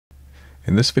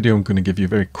In this video, I'm going to give you a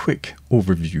very quick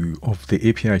overview of the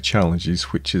API Challenges,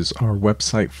 which is our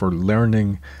website for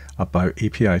learning about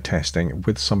API testing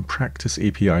with some practice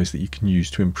APIs that you can use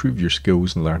to improve your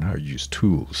skills and learn how to use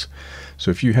tools.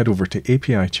 So if you head over to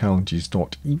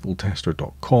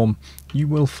apichallenges.eviltester.com, you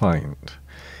will find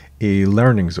a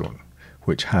learning zone,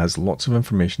 which has lots of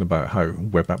information about how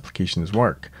web applications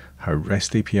work, how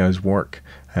REST APIs work,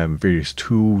 various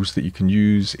tools that you can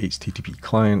use, HTTP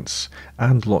clients,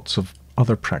 and lots of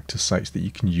other practice sites that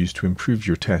you can use to improve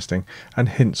your testing, and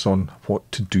hints on what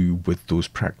to do with those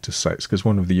practice sites. Because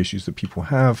one of the issues that people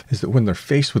have is that when they're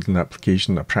faced with an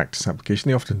application, a practice application,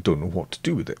 they often don't know what to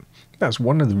do with it. That's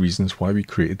one of the reasons why we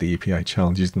created the API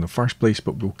Challenges in the first place,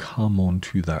 but we'll come on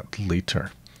to that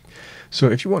later. So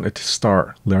if you wanted to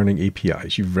start learning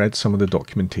APIs, you've read some of the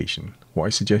documentation, what I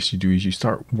suggest you do is you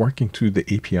start working through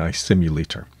the API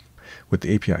Simulator. With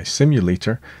the API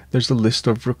Simulator, there's a list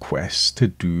of requests to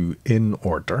do in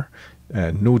order.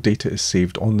 No data is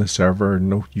saved on the server.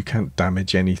 No, you can't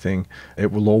damage anything.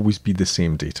 It will always be the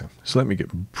same data. So let me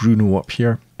get Bruno up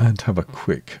here and have a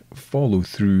quick follow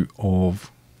through of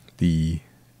the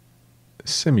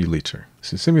simulator.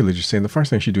 So simulator is saying the first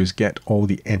thing I should do is get all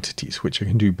the entities, which I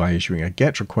can do by issuing a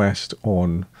GET request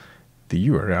on the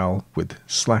URL with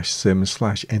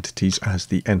 /sim/entities as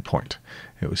the endpoint.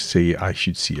 It will say I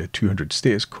should see a 200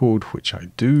 status code, which I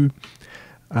do,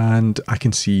 and I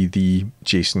can see the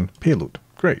JSON payload.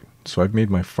 Great. So I've made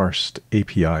my first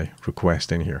API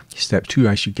request in here. Step 2,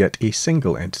 I should get a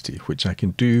single entity, which I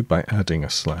can do by adding a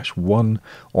 /1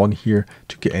 on here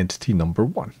to get entity number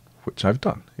 1, which I've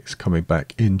done. It's coming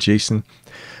back in JSON.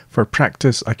 For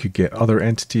practice, I could get other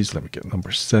entities. Let me get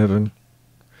number 7.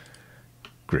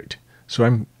 Great. So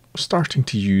I'm starting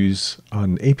to use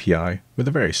an API with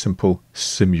a very simple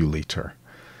simulator.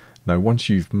 Now, once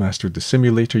you've mastered the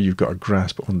simulator, you've got a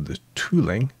grasp on the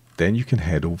tooling, then you can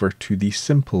head over to the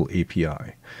simple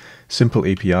API. Simple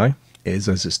API is,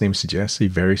 as its name suggests, a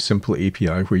very simple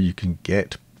API where you can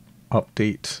get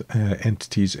update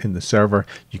entities in the server.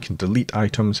 You can delete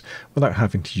items without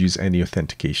having to use any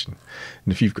authentication.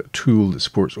 And if you've got a tool that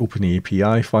supports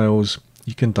OpenAPI files,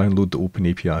 you can download the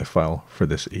OpenAPI file for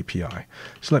this API.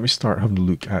 So let me start having a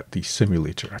look at the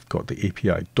simulator. I've got the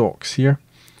API docs here.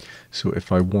 So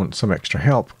if I want some extra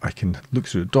help, I can look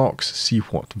through the docs, see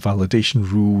what validation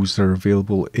rules are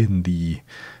available in the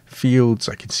fields.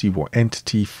 I can see what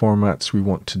entity formats we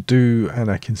want to do, and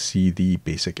I can see the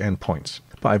basic endpoints.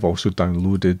 But I've also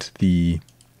downloaded the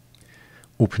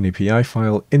OpenAPI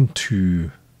file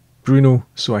into Bruno,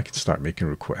 so I can start making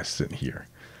requests in here.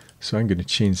 So I'm going to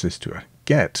change this to a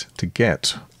GET to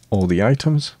get all the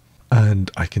items, and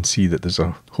I can see that there's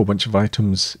a whole bunch of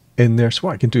items in there. So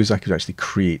what I can do is I could actually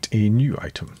create a new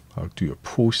item. I'll do a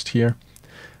post here,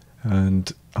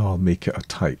 and I'll make it a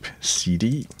type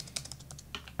CD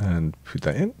and put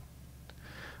that in.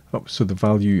 Oh, so the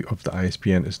value of the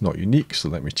ISBN is not unique, so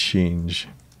let me change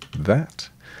that.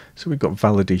 So we've got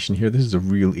validation here. This is a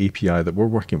real API that we're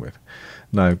working with.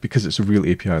 Now, because it's a real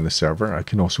API on the server, I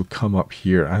can also come up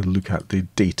here and look at the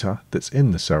data that's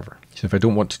in the server. So if I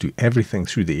don't want to do everything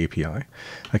through the API,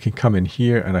 I can come in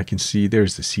here and I can see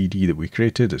there's the CD that we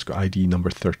created. It's got ID number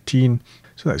 13.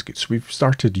 So that's good. So we've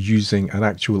started using an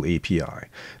actual API.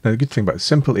 Now, the good thing about a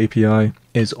simple API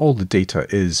is all the data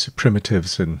is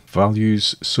primitives and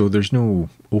values. So there's no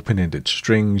open-ended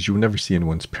strings. You'll never see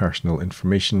anyone's personal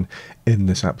information in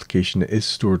this application. It is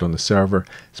stored on the server.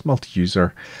 It's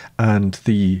multi-user, and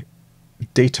the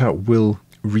data will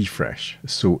refresh.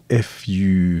 So if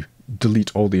you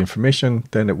delete all the information,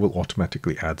 then it will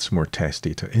automatically add some more test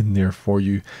data in there for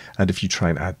you. And if you try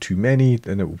and add too many,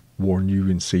 then it will warn you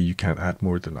and say you can't add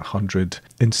more than 100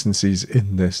 instances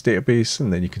in this database,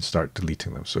 and then you can start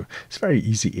deleting them. So it's a very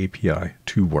easy API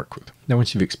to work with. Now,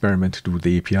 once you've experimented with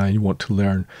the API and you want to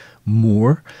learn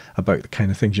more about the kind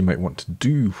of things you might want to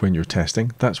do when you're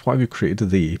testing, that's why we created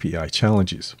the API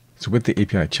Challenges. So with the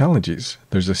API Challenges,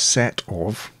 there's a set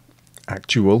of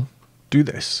actual do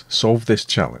this, solve this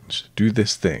challenge, do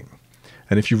this thing.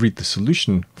 And if you read the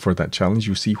solution for that challenge,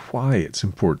 you'll see why it's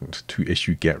important to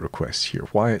issue GET requests here,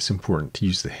 why it's important to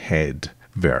use the head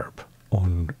verb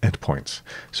on endpoints.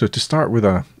 So to start with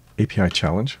a API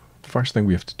challenge, the first thing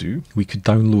we have to do, we could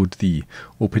download the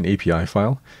OpenAPI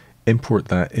file, import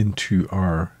that into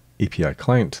our API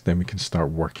client, then we can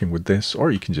start working with this, or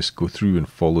you can just go through and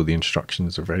follow the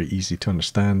instructions. They're very easy to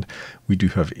understand. We do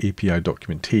have API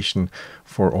documentation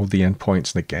for all the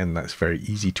endpoints, and again, that's very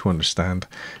easy to understand.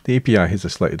 The API has a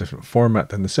slightly different format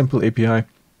than the simple API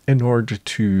in order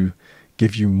to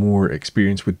give you more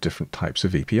experience with different types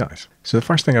of APIs. So the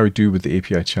first thing I would do with the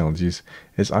API challenges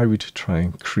is I would try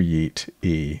and create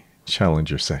a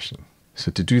challenger session. So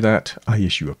to do that, I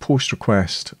issue a post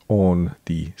request on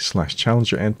the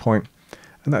 /challenger endpoint,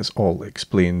 and that's all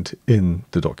explained in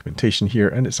the documentation here,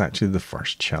 and it's actually the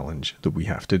first challenge that we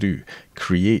have to do.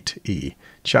 Create a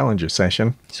challenger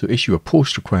session. So issue a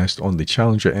post request on the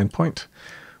challenger endpoint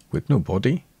with no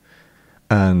body,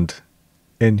 and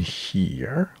in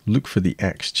here, look for the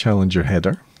X challenger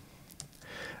header,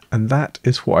 and that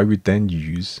is what I would then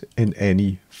use in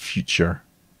any future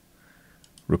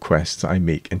requests I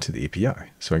make into the API.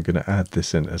 So I'm going to add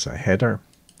this in as a header,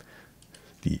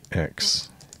 the X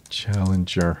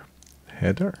challenger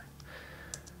header,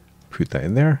 put that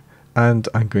in there, and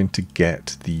I'm going to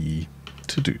get the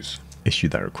to-dos. Issue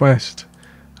that request.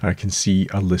 I can see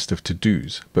a list of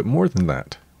to-dos, but more than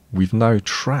that, we've now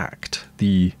tracked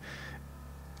the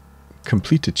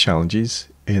completed challenges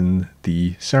in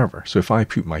the server. So if I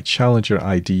put my challenger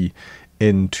ID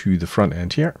into the front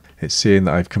end here, it's saying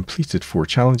that I've completed 4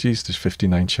 challenges. There's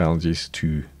 59 challenges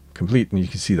to complete, and you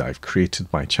can see that I've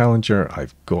created my challenger.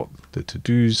 I've got the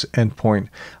to-dos endpoint.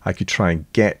 I could try and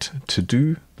get to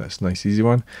do. That's a nice easy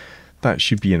one. That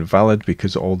should be invalid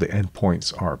because all the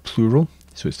endpoints are plural.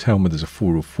 So it's telling me there's a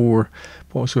 404.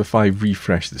 But also if I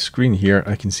refresh the screen here,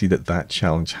 I can see that that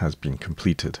challenge has been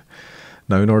completed.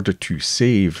 Now, in order to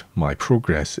save my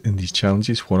progress in these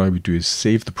challenges, what I would do is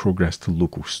save the progress to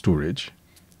local storage.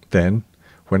 Then,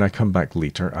 when I come back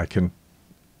later, I can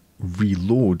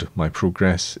reload my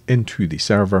progress into the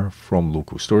server from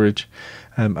local storage.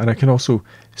 And I can also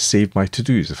save my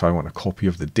to-dos if I want a copy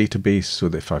of the database, so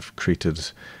that if I've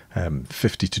created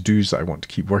 50 to-dos that I want to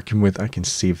keep working with, I can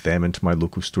save them into my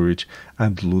local storage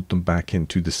and load them back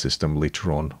into the system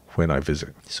later on when I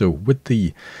visit. So with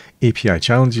the API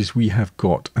challenges, we have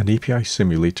got an API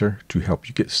simulator to help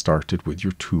you get started with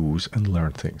your tools and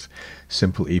learn things.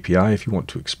 Simple API if you want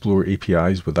to explore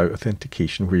APIs without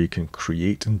authentication, where you can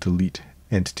create and delete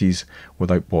entities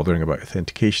without bothering about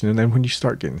authentication. And then when you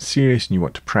start getting serious and you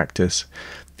want to practice,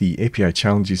 the API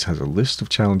challenges has a list of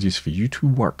challenges for you to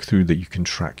work through that you can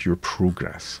track your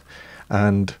progress.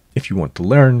 And if you want to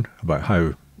learn about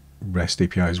how REST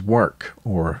APIs work,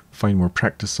 or find more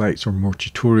practice sites or more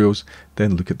tutorials,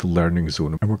 then look at the learning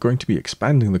zone. And we're going to be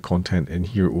expanding the content in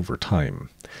here over time.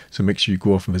 So make sure you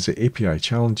go off and visit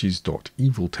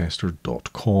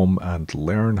apichallenges.eviltester.com and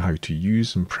learn how to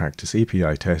use and practice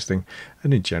API testing,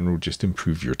 and in general just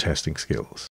improve your testing skills.